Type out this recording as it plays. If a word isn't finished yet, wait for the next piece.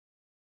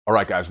All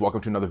right, guys,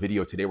 welcome to another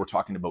video. Today we're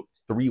talking about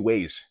 3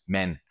 ways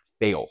men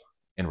fail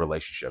in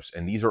relationships.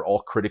 And these are all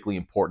critically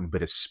important,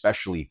 but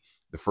especially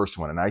the first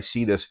one. And I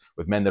see this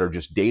with men that are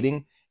just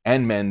dating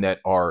and men that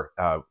are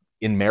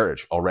in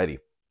marriage already.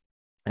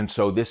 And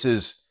so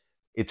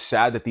it's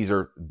sad that these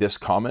are this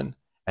common,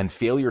 and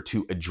failure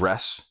to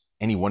address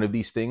any one of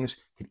these things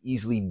can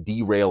easily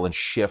derail and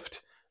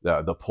shift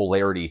the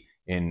polarity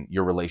in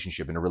your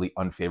relationship in a really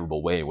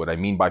unfavorable way. What I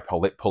mean by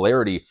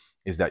polarity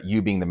is that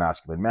you being the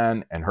masculine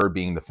man and her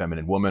being the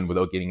feminine woman,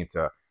 without getting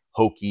into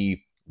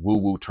hokey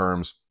woo-woo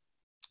terms.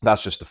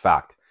 That's just a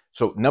fact.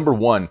 So number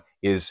one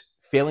is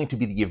failing to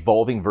be the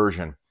evolving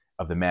version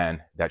of the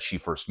man that she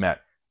first met.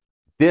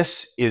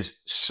 This is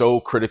so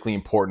critically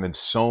important, and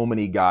so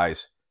many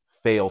guys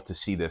fail to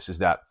see this, is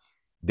that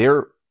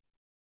they're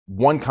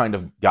one kind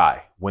of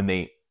guy when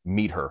they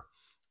meet her,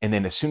 and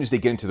then as soon as they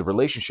get into the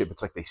relationship,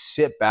 it's like they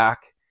sit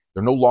back.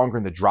 They're no longer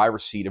in the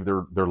driver's seat of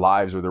their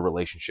lives or their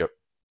relationship,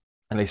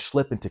 and they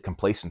slip into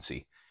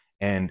complacency.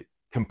 And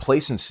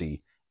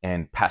complacency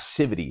and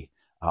passivity,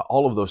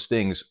 all of those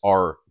things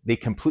they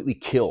completely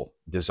kill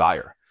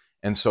desire.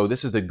 And so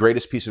this is the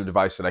greatest piece of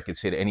advice that I could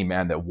say to any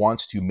man that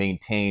wants to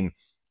maintain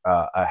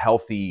a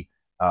healthy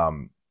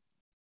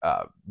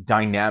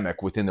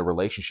dynamic within the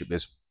relationship,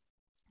 is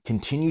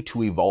continue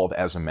to evolve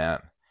as a man.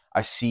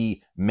 I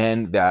see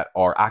men that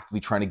are actively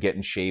trying to get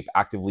in shape,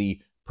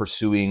 actively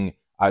pursuing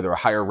either a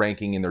higher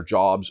ranking in their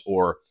jobs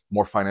or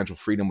more financial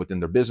freedom within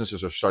their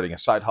businesses, or starting a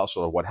side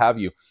hustle or what have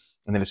you.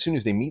 And then as soon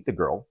as they meet the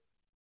girl,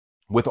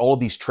 with all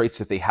of these traits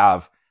that they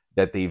have,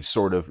 that they've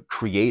sort of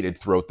created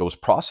throughout those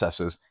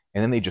processes,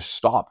 and then they just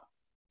stop.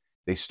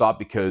 They stop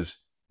because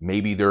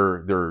maybe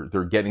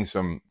they're getting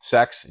some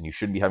sex, and you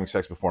shouldn't be having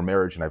sex before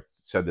marriage. And I've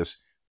said this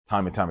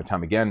time and time and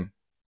time again,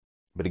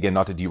 but again,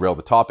 not to derail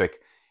the topic.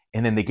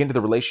 And then they get into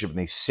the relationship and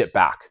they sit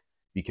back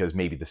because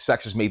maybe the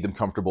sex has made them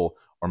comfortable,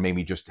 or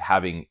maybe just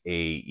having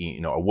a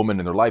woman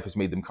in their life has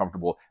made them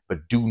comfortable.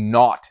 But do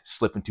not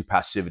slip into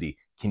passivity.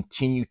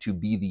 Continue to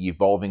be the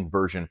evolving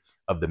version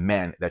of the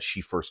man that she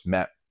first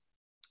met.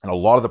 And a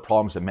lot of the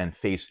problems that men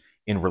face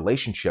in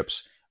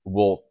relationships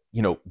will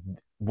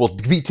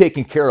be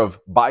taken care of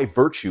by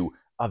virtue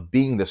of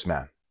being this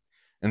man.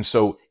 And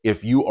so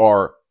if you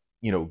are,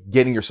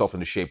 getting yourself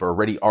into shape, or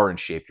already are in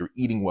shape, you're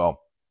eating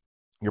well,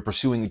 you're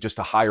pursuing just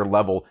a higher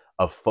level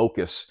of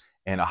focus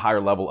and a higher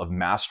level of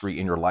mastery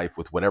in your life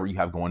with whatever you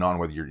have going on,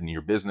 whether you're in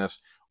your business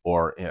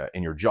or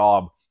in your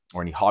job,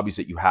 or any hobbies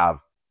that you have,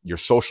 your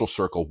social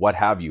circle, what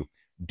have you,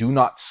 do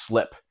not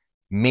slip.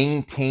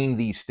 Maintain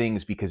these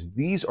things, because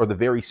these are the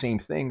very same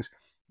things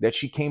that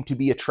she came to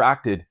be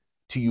attracted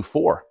to you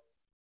for.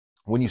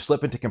 When you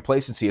slip into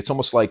complacency, it's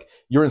almost like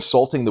you're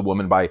insulting the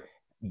woman by,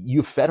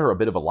 you fed her a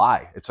bit of a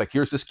lie. It's like,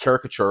 here's this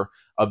caricature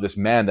of this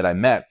man that I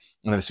met,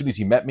 and as soon as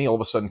he met me, all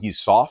of a sudden he's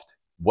soft.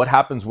 What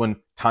happens when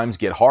times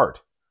get hard?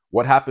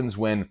 What happens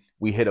when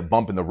we hit a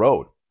bump in the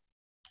road?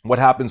 What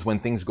happens when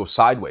things go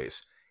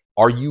sideways?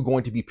 Are you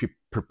going to be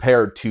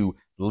prepared to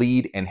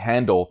lead and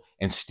handle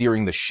and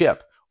steering the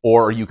ship?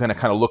 Or are you going to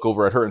kind of look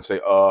over at her and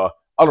say, I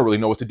don't really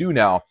know what to do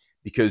now,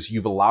 because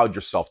you've allowed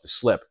yourself to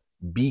slip?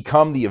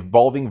 Become the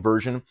evolving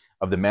version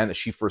of the man that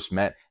she first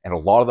met. And a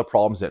lot of the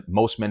problems that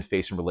most men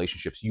face in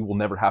relationships, you will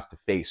never have to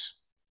face,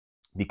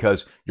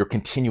 because you're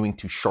continuing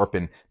to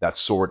sharpen that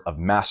sword of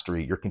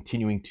mastery. You're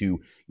continuing to,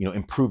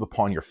 improve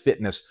upon your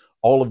fitness,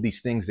 all of these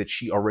things that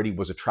she already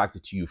was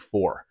attracted to you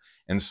for.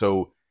 And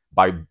so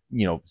by,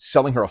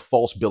 selling her a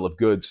false bill of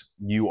goods,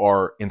 you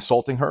are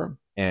insulting her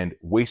and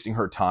wasting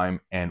her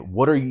time. And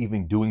what are you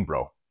even doing,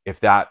 bro?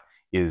 If that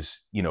is,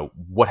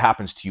 what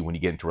happens to you when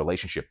you get into a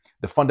relationship.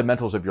 The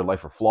fundamentals of your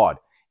life are flawed.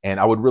 And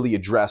I would really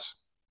address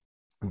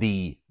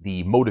the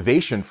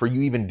motivation for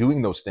you even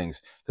doing those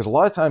things, because a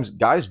lot of times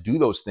guys do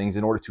those things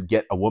in order to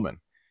get a woman.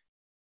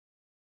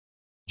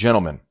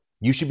 Gentlemen,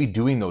 you should be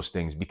doing those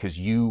things because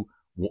you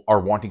are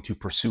wanting to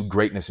pursue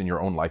greatness in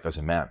your own life as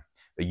a man,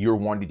 that you're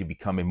wanting to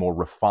become a more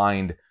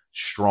refined,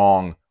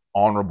 strong,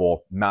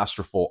 honorable,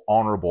 masterful,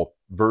 honorable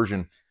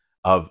version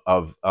of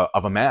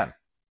a man.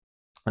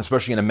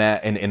 Especially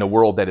in a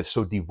world that is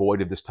so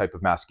devoid of this type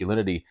of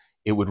masculinity,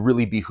 it would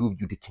really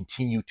behoove you to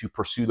continue to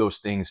pursue those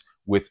things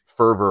with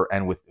fervor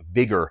and with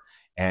vigor.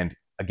 And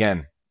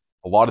again,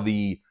 a lot of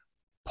the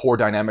poor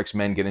dynamics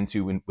men get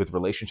into with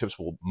relationships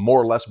will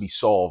more or less be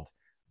solved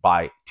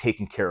by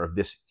taking care of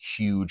this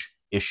huge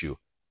issue.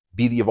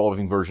 Be the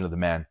evolving version of the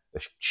man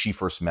that she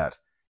first met,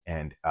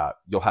 and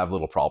you'll have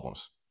little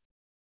problems.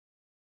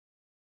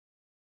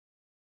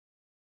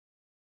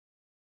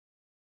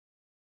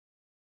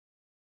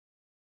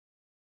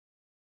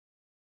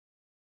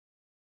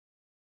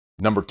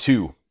 Number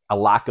two, a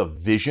lack of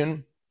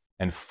vision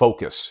and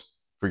focus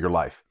for your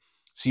life.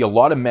 See, a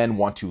lot of men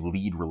want to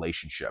lead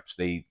relationships.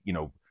 A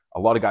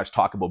lot of guys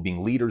talk about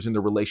being leaders in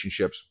their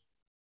relationships,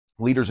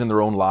 leaders in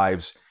their own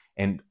lives.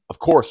 And of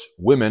course,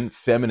 women,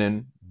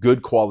 feminine,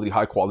 good quality,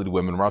 high quality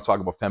women, we're not talking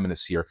about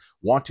feminists here,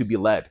 want to be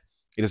led.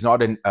 It is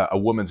not a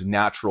woman's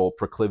natural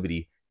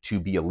proclivity to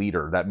be a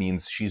leader. That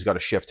means she's got to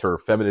shift her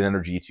feminine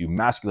energy to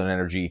masculine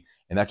energy,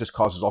 and that just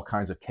causes all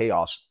kinds of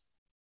chaos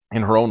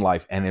in her own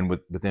life and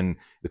within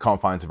the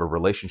confines of a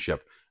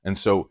relationship. And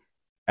so,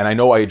 and I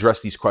know I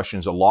address these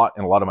questions a lot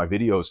in a lot of my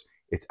videos.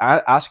 It's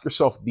ask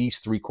yourself these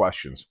three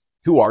questions.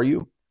 Who are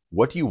you?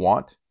 What do you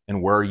want?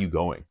 And where are you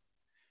going?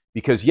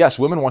 Because yes,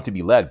 women want to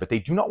be led, but they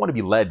do not want to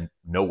be led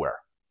nowhere.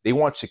 They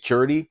want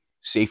security,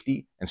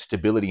 safety, and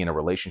stability in a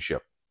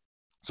relationship.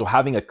 So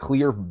having a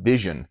clear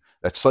vision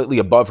that's slightly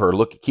above her,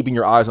 keeping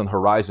your eyes on the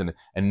horizon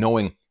and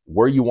knowing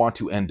where you want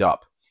to end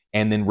up,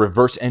 and then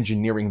reverse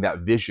engineering that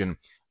vision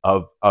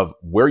of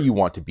where you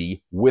want to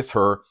be with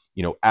her,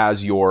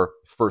 as your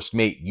first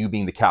mate, you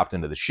being the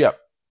captain of the ship.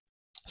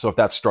 So if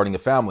that's starting a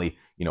family,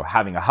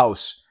 having a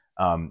house,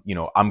 I'm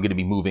going to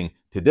be moving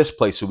to this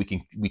place so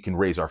we can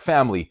raise our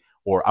family,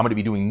 or I'm going to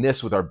be doing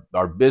this with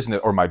our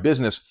business or my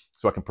business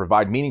so I can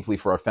provide meaningfully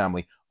for our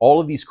family. All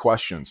of these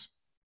questions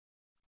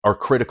are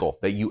critical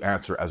that you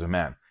answer as a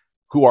man.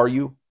 Who are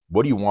you?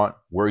 What do you want?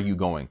 Where are you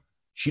going?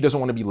 She doesn't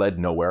want to be led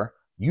nowhere.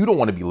 You don't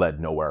want to be led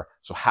nowhere.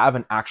 So have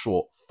an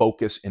actual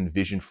focus and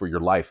vision for your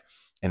life.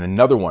 And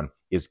another one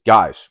is,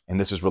 guys, and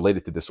this is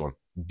related to this one,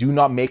 do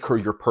not make her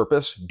your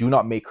purpose. Do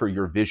not make her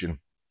your vision,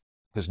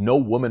 because no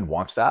woman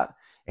wants that.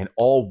 And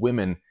all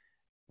women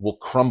will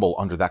crumble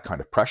under that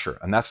kind of pressure.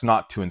 And that's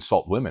not to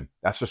insult women.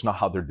 That's just not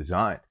how they're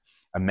designed.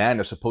 A man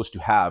is supposed to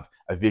have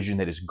a vision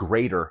that is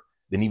greater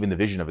than even the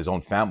vision of his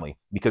own family,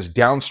 because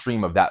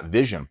downstream of that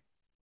vision,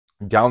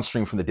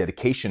 downstream from the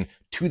dedication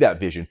to that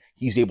vision,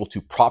 he's able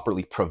to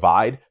properly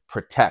provide,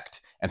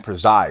 protect, and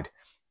preside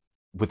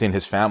within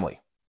his family.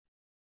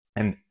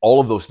 And all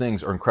of those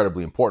things are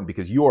incredibly important,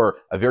 because you are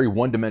a very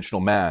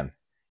one-dimensional man.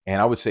 And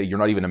I would say you're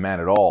not even a man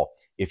at all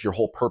if your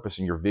whole purpose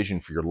and your vision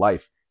for your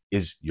life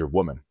is your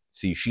woman.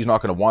 See, she's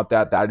not going to want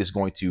that. That is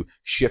going to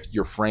shift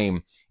your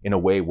frame in a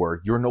way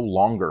where you're no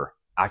longer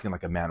acting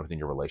like a man within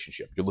your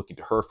relationship. You're looking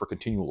to her for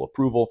continual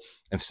approval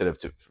instead of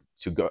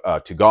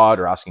to God,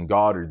 or asking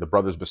God or the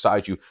brothers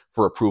beside you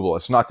for approval.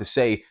 It's not to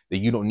say that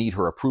you don't need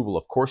her approval.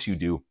 Of course you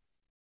do.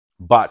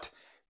 But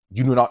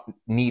you do not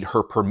need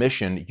her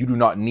permission. You do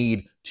not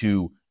need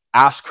to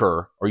ask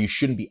her, or you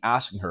shouldn't be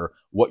asking her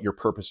what your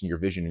purpose and your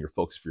vision and your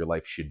focus for your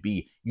life should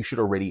be. You should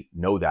already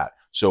know that.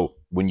 So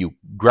when you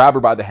grab her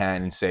by the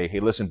hand and say, hey,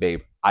 listen,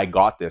 babe, I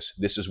got this.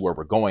 This is where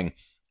we're going.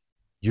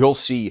 You'll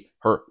see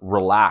her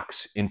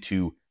relax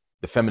into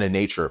the feminine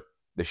nature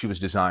that she was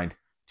designed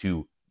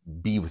to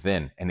be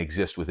within and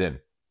exist within.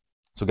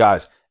 So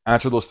guys,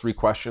 answer those three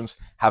questions,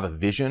 have a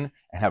vision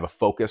and have a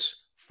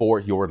focus for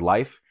your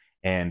life.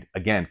 And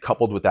again,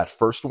 coupled with that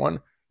first one,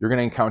 you're going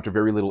to encounter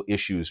very little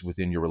issues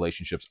within your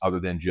relationships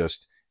other than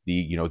just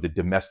the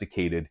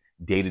domesticated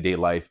day-to-day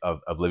life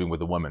of living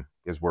with a woman,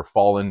 because we're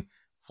fallen,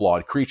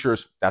 flawed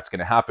creatures. That's going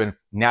to happen.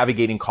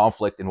 Navigating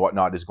conflict and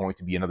whatnot is going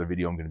to be another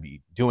video I'm going to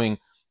be doing.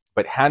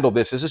 But handle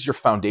this. This is your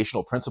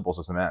foundational principles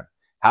as a man.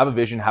 Have a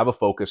vision, have a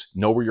focus,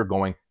 know where you're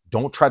going.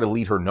 Don't try to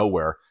lead her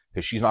nowhere,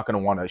 because she's not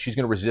going to she's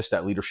going to resist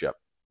that leadership.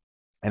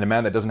 And a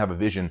man that doesn't have a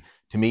vision,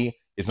 to me,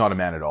 is not a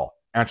man at all.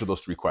 Answer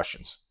those three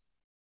questions.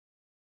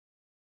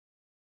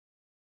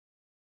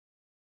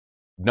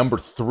 Number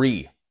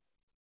 3,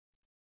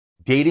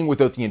 dating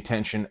without the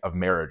intention of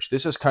marriage.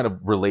 This is kind of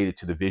related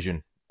to the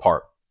vision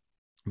part.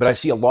 But I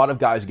see a lot of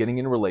guys getting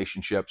into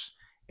relationships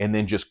and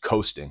then just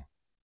coasting.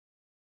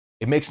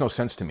 It makes no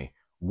sense to me.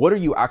 What are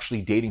you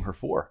actually dating her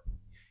for?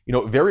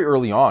 Very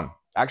early on,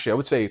 actually, I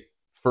would say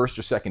first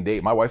or second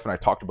date, my wife and I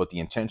talked about the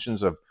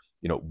intentions of,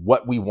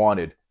 what we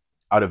wanted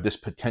out of this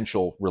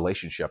potential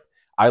relationship.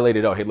 I laid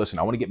it out. Hey, listen,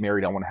 I want to get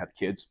married. I want to have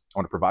kids. I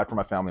want to provide for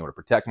my family. I want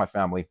to protect my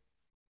family.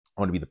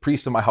 I want to be the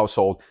priest of my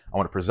household. I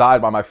want to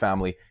preside by my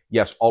family.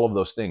 Yes, all of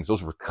those things.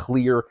 Those were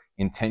clear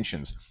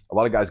intentions. A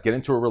lot of guys get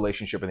into a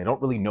relationship and they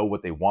don't really know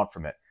what they want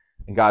from it.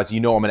 And guys,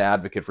 I'm an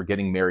advocate for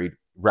getting married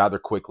rather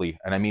quickly.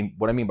 And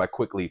what I mean by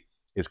quickly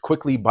is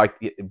quickly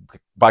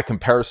by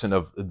comparison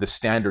of the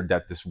standard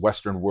that this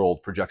Western world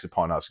projects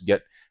upon us.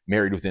 Get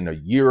married within a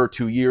year or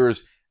 2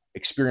 years,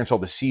 experience all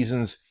the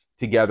seasons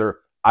together.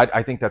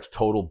 I think that's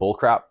total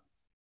bullcrap.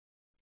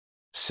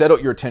 Set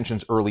out your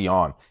intentions early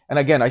on. And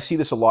again, I see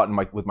this a lot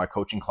with my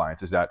coaching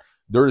clients, is that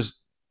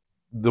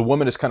the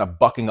woman is kind of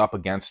bucking up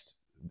against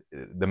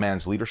the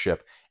man's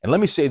leadership. And let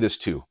me say this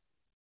too.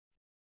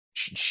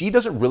 She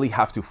doesn't really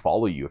have to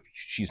follow you if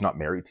she's not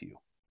married to you.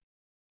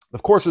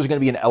 Of course, there's going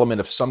to be an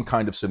element of some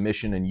kind of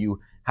submission, and you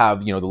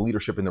have, the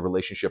leadership in the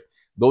relationship.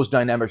 Those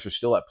dynamics are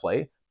still at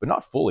play, but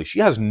not fully. She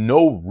has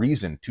no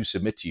reason to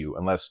submit to you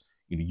unless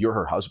you're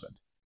her husband.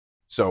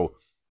 So,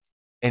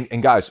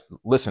 and guys,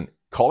 listen,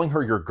 calling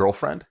her your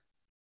girlfriend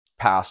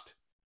past,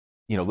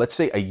 let's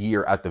say a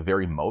year at the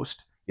very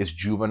most, is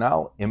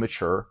juvenile,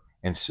 immature,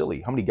 and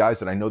silly. How many guys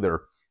that I know that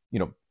are,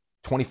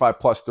 25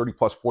 plus, 30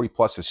 plus, 40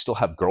 plus, that still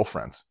have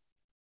girlfriends?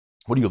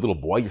 What are you, a little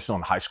boy? You're still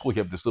in high school.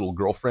 You have this little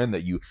girlfriend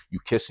that you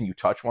kiss and you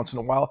touch once in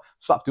a while.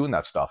 Stop doing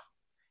that stuff.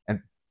 And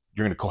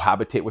you're going to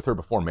cohabitate with her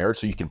before marriage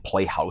so you can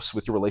play house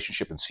with your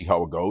relationship and see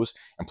how it goes,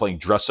 and playing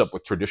dress up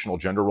with traditional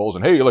gender roles.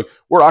 And hey,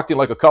 we're acting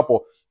like a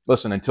couple.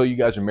 Listen, until you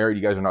guys are married,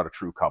 you guys are not a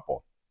true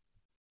couple.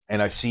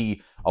 And I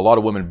see a lot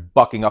of women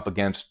bucking up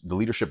against the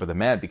leadership of the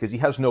man because he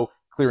has no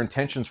clear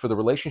intentions for the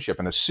relationship.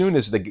 And as soon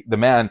as the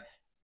man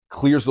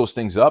clears those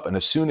things up, and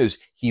as soon as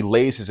he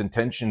lays his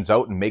intentions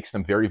out and makes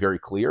them very, very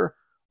clear,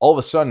 all of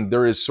a sudden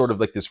there is sort of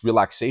like this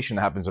relaxation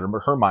that happens in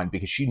her mind,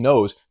 because she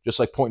knows, just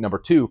like point number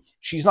 2,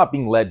 she's not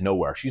being led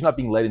nowhere. She's not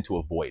being led into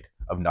a void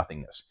of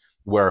nothingness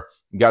where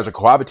you guys are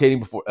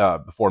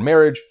cohabitating before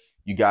marriage.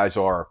 You guys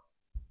are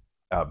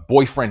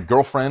boyfriend,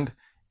 girlfriend,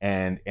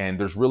 and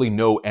there's really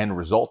no end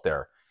result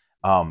there.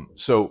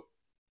 So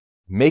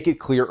make it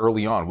clear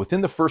early on.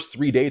 Within the first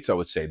 3 dates, I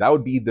would say that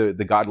would be the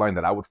guideline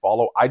that I would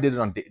follow. I did it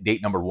on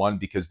date number 1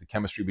 because the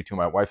chemistry between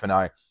my wife and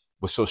I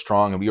was so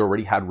strong, and we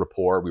already had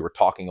rapport. We were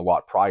talking a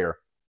lot prior.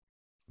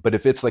 But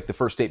if it's like the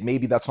first date,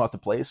 maybe that's not the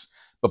place.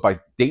 But by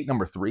date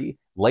number 3,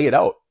 lay it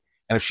out.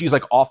 And if she's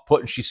like off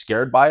put and she's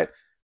scared by it,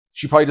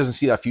 she probably doesn't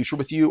see that future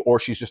with you, or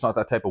she's just not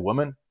that type of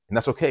woman. And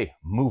that's okay.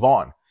 Move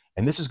on.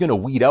 And this is going to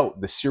weed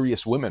out the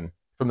serious women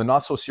from the not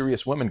so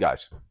serious women,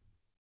 guys.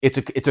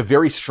 It's a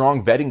very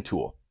strong vetting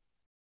tool,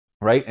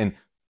 right? And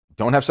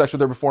don't have sex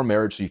with her before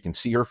marriage so you can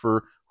see her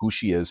for who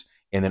she is,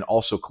 and then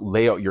also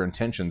lay out your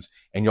intentions.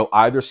 And you'll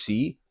either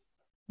see,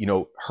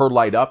 her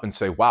light up and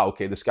say, wow,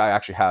 okay, this guy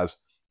actually has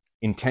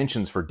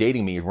intentions for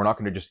dating me. We're not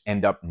going to just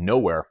end up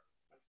nowhere.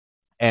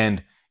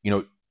 And,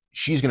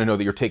 she's going to know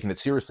that you're taking it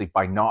seriously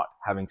by not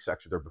having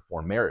sex with her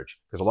before marriage.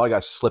 Because a lot of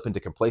guys slip into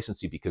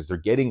complacency because they're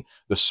getting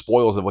the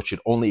spoils of what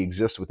should only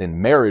exist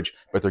within marriage,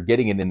 but they're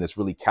getting it in this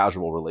really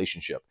casual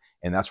relationship.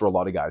 And that's where a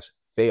lot of guys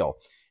fail.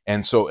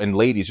 And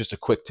ladies, just a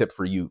quick tip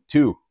for you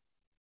too.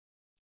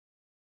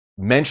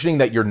 Mentioning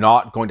that you're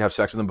not going to have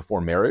sex with them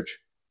before marriage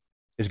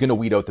is going to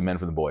weed out the men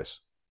from the boys.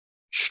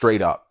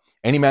 Straight up.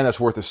 Any man that's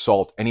worth his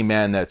salt, any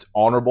man that's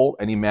honorable,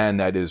 any man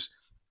that is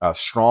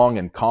strong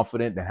and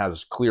confident and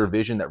has clear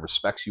vision, that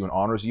respects you and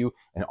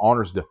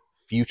honors the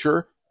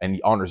future, and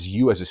he honors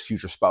you as his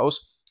future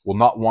spouse, will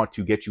not want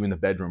to get you in the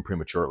bedroom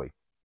prematurely.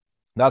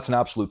 That's an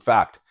absolute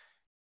fact.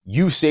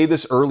 You say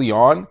this early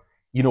on,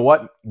 you know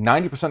what?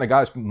 90% of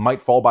guys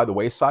might fall by the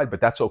wayside,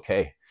 but that's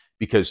okay,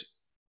 because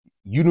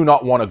you do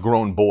not want a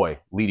grown boy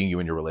leading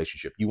you in your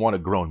relationship. You want a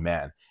grown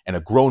man, and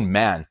a grown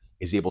man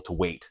is able to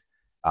wait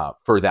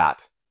for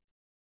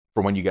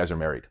when you guys are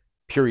married.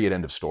 Period.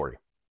 End of story.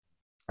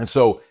 And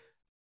so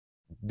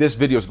this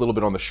video is a little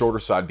bit on the shorter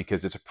side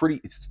because it's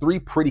 3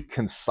 pretty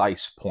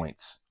concise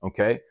points.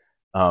 Okay.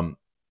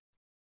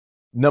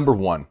 Number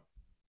 1,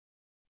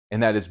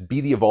 and that is,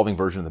 be the evolving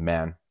version of the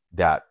man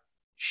that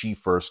she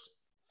first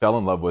fell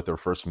in love with or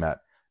first met.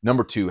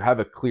 Number 2, have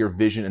a clear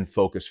vision and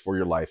focus for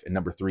your life. And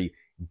number 3,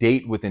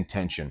 date with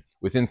intention.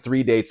 Within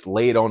 3 dates,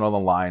 lay it on the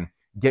line.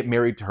 Get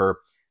married to her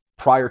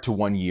prior to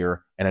 1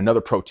 year. And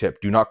another pro tip,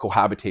 do not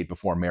cohabitate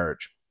before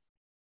marriage.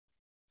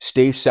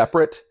 Stay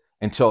separate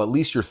until at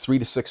least you're 3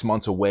 to 6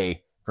 months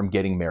away from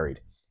getting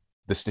married.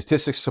 The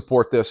statistics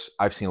support this.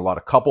 I've seen a lot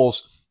of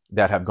couples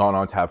that have gone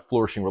on to have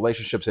flourishing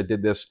relationships that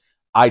did this.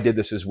 I did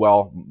this as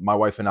well. My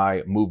wife and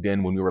I moved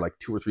in when we were like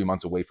 2 or 3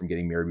 months away from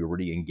getting married. We were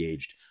already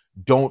engaged.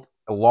 Don't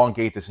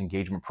elongate this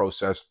engagement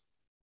process.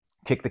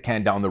 Kick the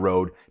can down the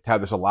road to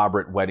have this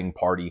elaborate wedding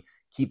party.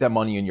 Keep that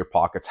money in your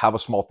pockets. Have a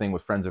small thing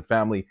with friends and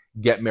family.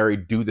 Get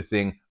married. Do the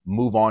thing.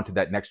 Move on to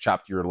that next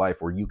chapter of your life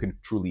where you can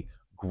truly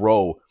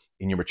grow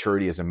in your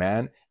maturity as a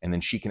man, and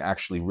then she can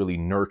actually really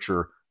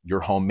nurture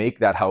your home, make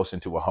that house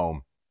into a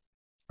home,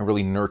 and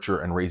really nurture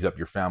and raise up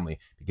your family,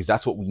 because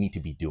that's what we need to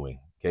be doing.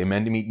 Okay,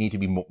 men need to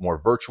be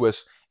more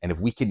virtuous, and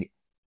if we can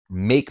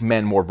make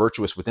men more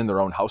virtuous within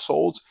their own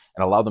households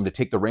and allow them to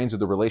take the reins of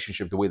the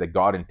relationship the way that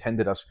God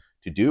intended us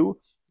to do,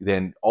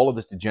 then all of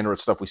this degenerate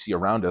stuff we see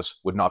around us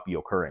would not be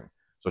occurring.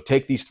 So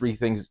take these three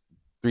things,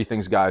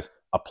 guys,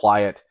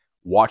 apply it,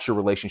 watch your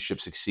relationship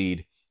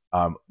succeed,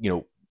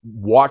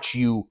 watch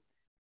you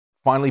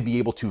finally be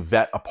able to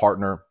vet a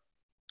partner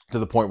to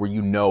the point where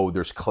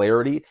there's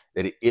clarity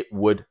that it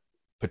would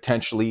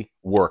potentially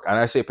work. And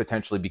I say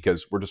potentially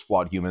because we're just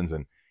flawed humans,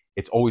 and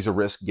it's always a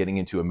risk getting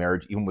into a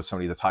marriage, even with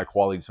somebody that's high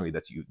quality, somebody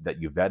that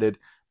you vetted.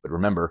 But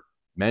remember,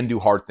 men do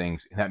hard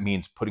things, and that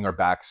means putting our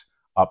backs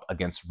up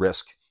against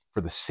risk for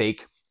the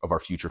sake of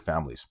our future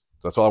families.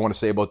 So that's all I want to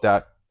say about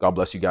that. God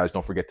bless you guys.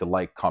 Don't forget to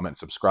like, comment,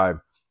 subscribe.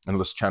 I know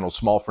this channel is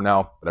small for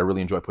now, but I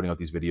really enjoy putting out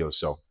these videos.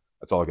 So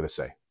that's all I got to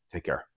say. Take care.